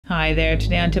Hi there.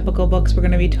 Today on Typical Books, we're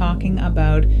going to be talking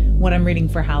about what I'm reading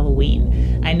for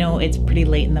Halloween. I know it's pretty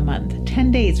late in the month, 10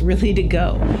 days really to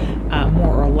go,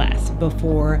 more or less,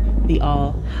 before the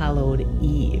All Hallows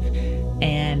Eve.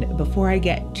 And before I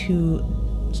get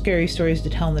to scary stories to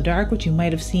tell in the dark, which you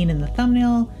might have seen in the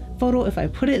thumbnail photo, if I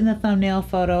put it in the thumbnail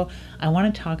photo, I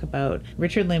want to talk about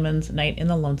Richard Lehmann's Night in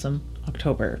the Lonesome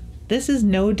October. This is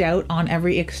no doubt on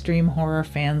every extreme horror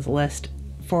fan's list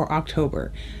for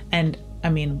October, and I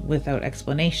mean, without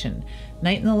explanation.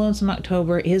 Night in the Lonesome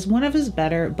October is one of his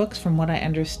better books from what I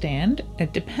understand.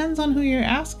 It depends on who you're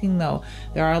asking though.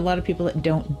 There are a lot of people that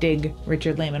don't dig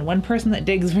Richard Lehmann. One person that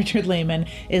digs Richard Lehmann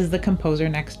is the composer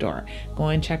next door. Go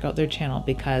and check out their channel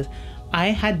because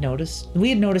we had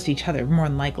noticed each other more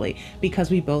than likely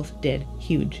because we both did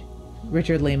huge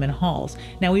Richard Lehmann hauls.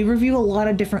 Now we review a lot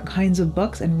of different kinds of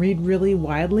books and read really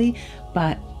widely,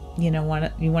 but you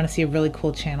want to see a really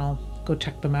cool channel, go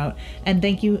check them out. And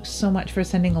thank you so much for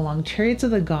sending along Chariots of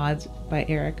the Gods by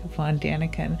Eric von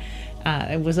Daniken.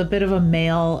 It was a bit of a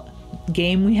mail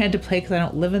game we had to play because I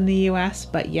don't live in the US,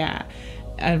 but yeah,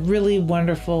 a really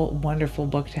wonderful, wonderful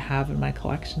book to have in my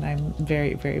collection. I'm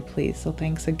very, very pleased. So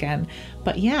thanks again.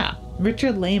 But yeah,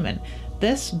 Richard Lehmann.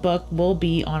 This book will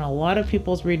be on a lot of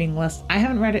people's reading lists. I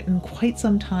haven't read it in quite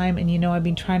some time, and I've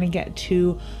been trying to get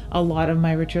to a lot of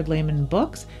my Richard Lehmann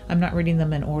books. I'm not reading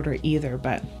them in order either,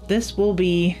 but this will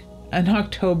be an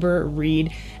October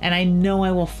read, and I know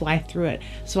I will fly through it.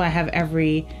 So I have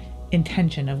every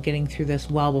intention of getting through this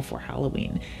well before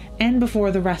Halloween and before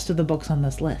the rest of the books on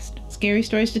this list. Scary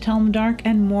stories to tell in the dark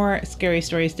and more scary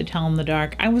stories to tell in the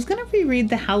dark. I was gonna reread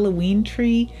The Halloween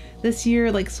Tree this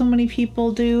year like so many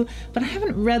people do, but I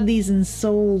haven't read these in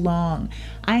so long.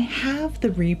 I have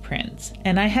the reprints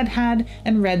and I had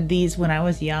and read these when I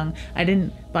was young. I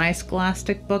didn't buy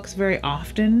Scholastic books very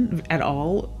often at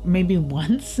all, maybe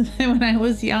once when I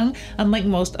was young, unlike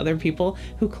most other people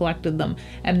who collected them.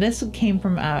 And this came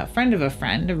from a friend of a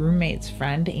friend, a roommate's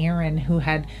friend, Aaron, who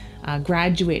had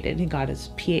graduated. He got his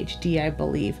PhD, I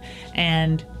believe,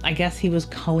 and I guess he was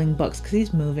culling books because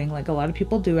he's moving like a lot of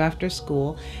people do after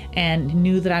school, and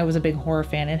knew that I was a big horror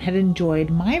fan and had enjoyed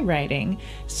my writing,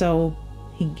 so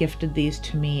he gifted these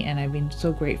to me, and I've been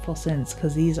so grateful since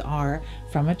because these are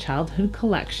from a childhood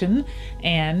collection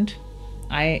and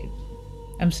I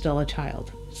am still a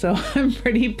child. So I'm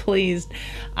pretty pleased.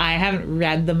 I haven't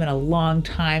read them in a long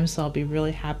time, so I'll be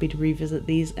really happy to revisit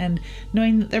these. And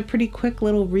knowing that they're pretty quick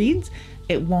little reads,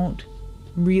 it won't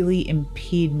really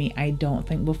impede me, I don't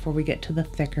think, before we get to the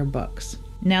thicker books.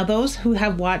 Now, those who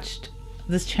have watched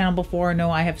this channel before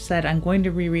know I have said I'm going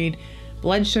to reread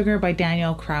Blood Sugar by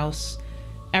Daniel Kraus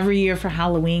every year for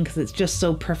Halloween because it's just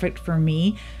so perfect for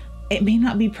me. It may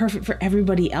not be perfect for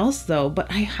everybody else though,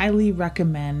 but I highly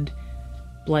recommend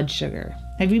Blood Sugar.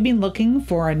 Have you been looking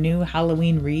for a new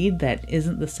Halloween read that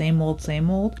isn't the same old,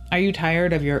 same old? Are you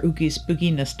tired of your ooky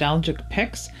spooky nostalgic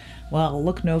picks? Well,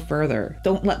 look no further.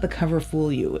 Don't let the cover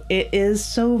fool you. It is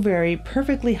so very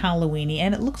perfectly Halloweeny,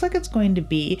 and it looks like it's going to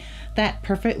be that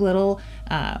perfect little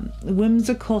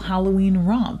whimsical Halloween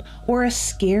romp, or a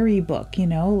scary book,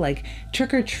 like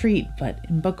Trick or Treat, but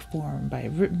in book form by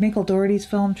Michael Dougherty's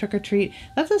film Trick or Treat.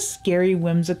 That's a scary,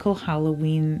 whimsical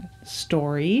Halloween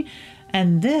story,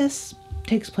 and this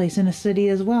takes place in a city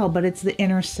as well, but it's the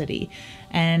inner city.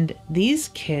 And these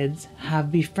kids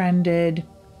have befriended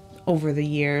over the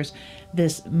years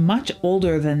this much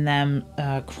older than them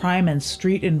crime and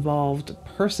street involved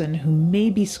person who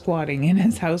may be squatting in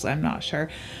his house, I'm not sure.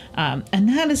 And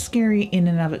that is scary in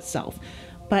and of itself.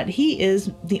 But he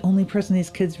is the only person these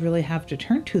kids really have to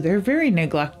turn to. They're very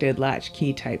neglected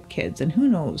latchkey type kids, and who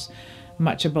knows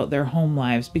much about their home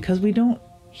lives because we don't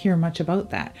hear much about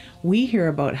that. We hear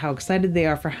about how excited they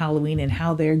are for Halloween and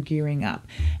how they're gearing up.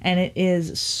 And it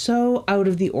is so out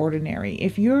of the ordinary.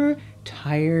 If you're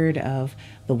tired of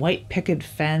the white picket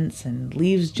fence and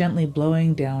leaves gently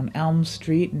blowing down Elm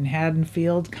Street and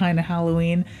Haddonfield kind of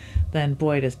Halloween, then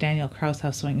boy, does Daniel Kraus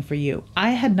have something for you. I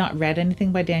had not read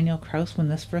anything by Daniel Kraus when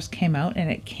this first came out, and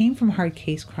it came from Hard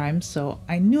Case Crimes, so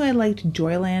I knew I liked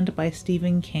Joyland by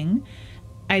Stephen King.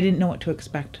 I didn't know what to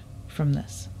expect from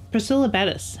this. Priscilla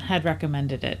Bettis had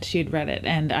recommended it. She had read it,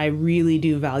 and I really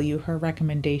do value her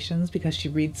recommendations because she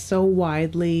reads so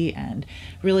widely and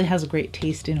really has a great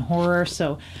taste in horror.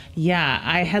 So yeah,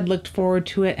 I had looked forward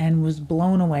to it and was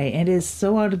blown away. It is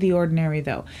so out of the ordinary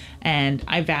though, and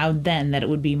I vowed then that it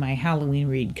would be my Halloween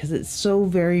read because it's so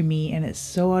very me and it's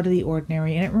so out of the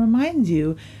ordinary, and it reminds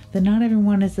you that not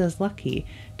everyone is as lucky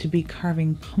to be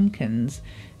carving pumpkins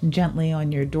gently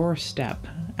on your doorstep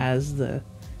as the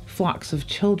flocks of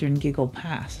children giggle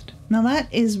past. Now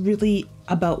that is really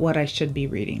about what I should be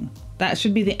reading. That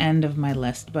should be the end of my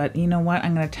list, but you know what?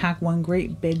 I'm going to tack one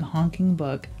great big honking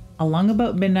book. Along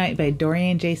About Midnight by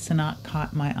Dorian J. Sinnott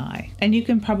caught my eye. And you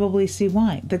can probably see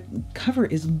why. The cover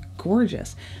is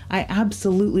gorgeous. I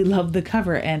absolutely love the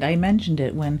cover, and I mentioned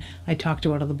it when I talked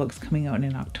about all the books coming out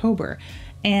in October.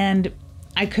 And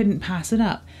I couldn't pass it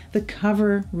up. The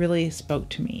cover really spoke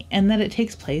to me, and that it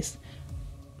takes place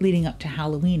leading up to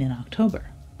Halloween in October.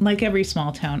 Like every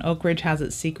small town, Oak Ridge has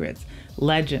its secrets,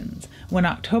 legends. When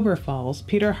October falls,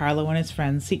 Peter Harlow and his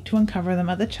friends seek to uncover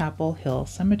them at the Chapel Hill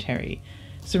Cemetery,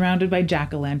 surrounded by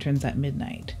jack-o'-lanterns at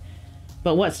midnight.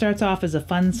 But what starts off as a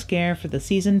fun scare for the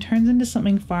season turns into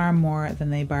something far more than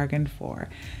they bargained for.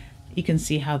 You can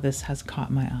see how this has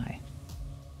caught my eye.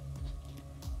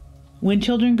 When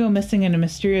children go missing and a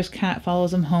mysterious cat follows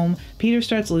them home, Peter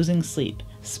starts losing sleep,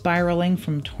 spiraling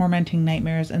from tormenting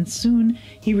nightmares, and soon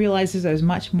he realizes there's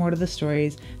much more to the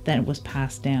stories than was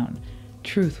passed down.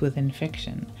 Truth within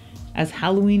fiction. As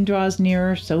Halloween draws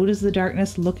nearer, so does the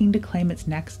darkness looking to claim its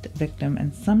next victim,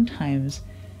 and sometimes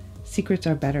secrets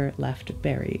are better left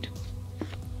buried.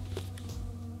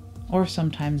 Or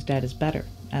sometimes dead is better,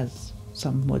 as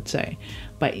some would say.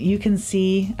 But you can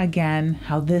see again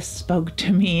how this spoke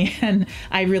to me, and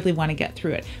I really want to get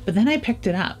through it. But then I picked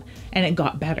it up and it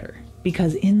got better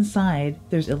because inside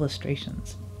there's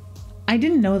illustrations. I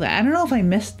didn't know that. I don't know if I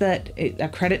missed that, a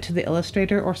credit to the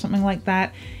illustrator or something like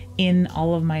that in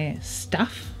all of my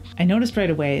stuff. I noticed right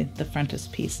away the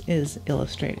frontispiece is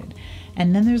illustrated.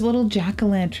 And then there's little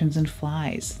jack-o'-lanterns and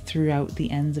flies throughout the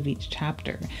ends of each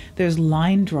chapter. There's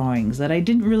line drawings that I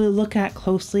didn't really look at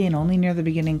closely and only near the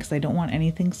beginning because I don't want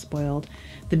anything spoiled.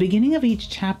 The beginning of each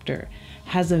chapter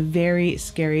has a very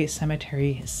scary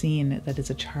cemetery scene that is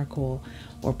a charcoal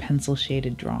or pencil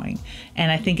shaded drawing.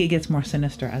 And I think it gets more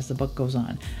sinister as the book goes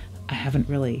on. I haven't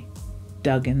really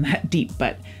dug in that deep,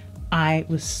 but I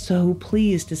was so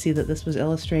pleased to see that this was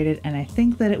illustrated, and I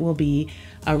think that it will be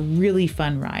a really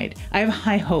fun ride. I have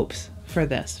high hopes for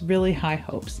this, really high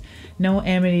hopes. No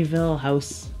Amityville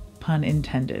house, pun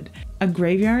intended. A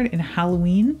graveyard in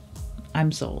Halloween?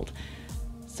 I'm sold.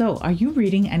 So, are you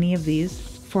reading any of these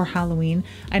for Halloween?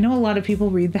 I know a lot of people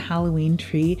read the Halloween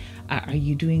tree. Are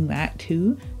you doing that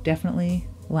too? Definitely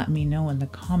let me know in the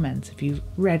comments if you've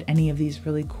read any of these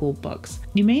really cool books.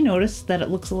 You may notice that it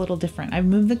looks a little different. I've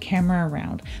moved the camera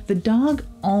around. The dog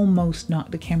almost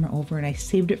knocked the camera over and I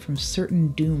saved it from certain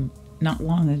doom not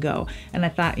long ago. And I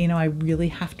thought, you know, I really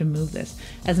have to move this.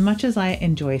 As much as I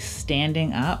enjoy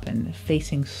standing up and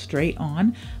facing straight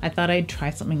on, I thought I'd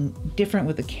try something different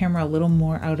with the camera a little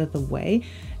more out of the way.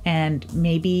 And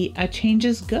maybe a change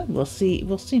is good. We'll see.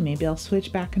 Maybe I'll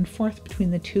switch back and forth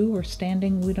between the two or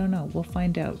standing. We don't know. We'll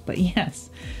find out. But yes,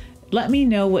 let me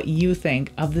know what you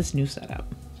think of this new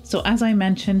setup. So as I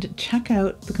mentioned, check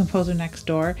out The Composer Next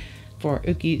Door for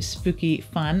ooky spooky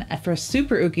fun. For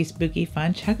super ooky spooky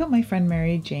fun, check out my friend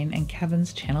Mary Jane and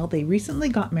Kevin's channel. They recently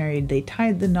got married. They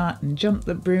tied the knot and jumped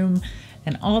the broom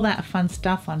and all that fun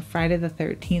stuff on Friday the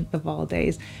 13th of all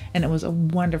days. And it was a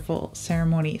wonderful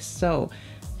ceremony. So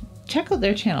check out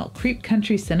their channel, Creep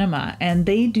Country Cinema, and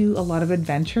they do a lot of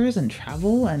adventures and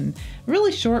travel and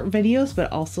really short videos,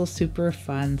 but also super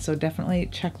fun. So definitely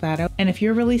check that out. And if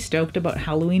you're really stoked about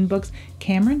Halloween books,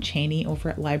 Cameron Chaney over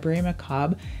at Library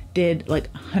Macabre did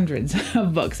like hundreds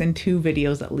of books in 2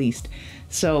 videos at least.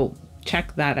 So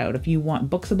check that out. If you want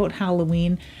books about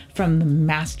Halloween from the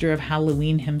master of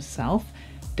Halloween himself,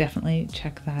 definitely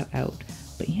check that out.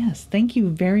 But yes, thank you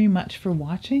very much for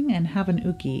watching and have an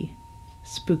ooky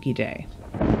spooky day.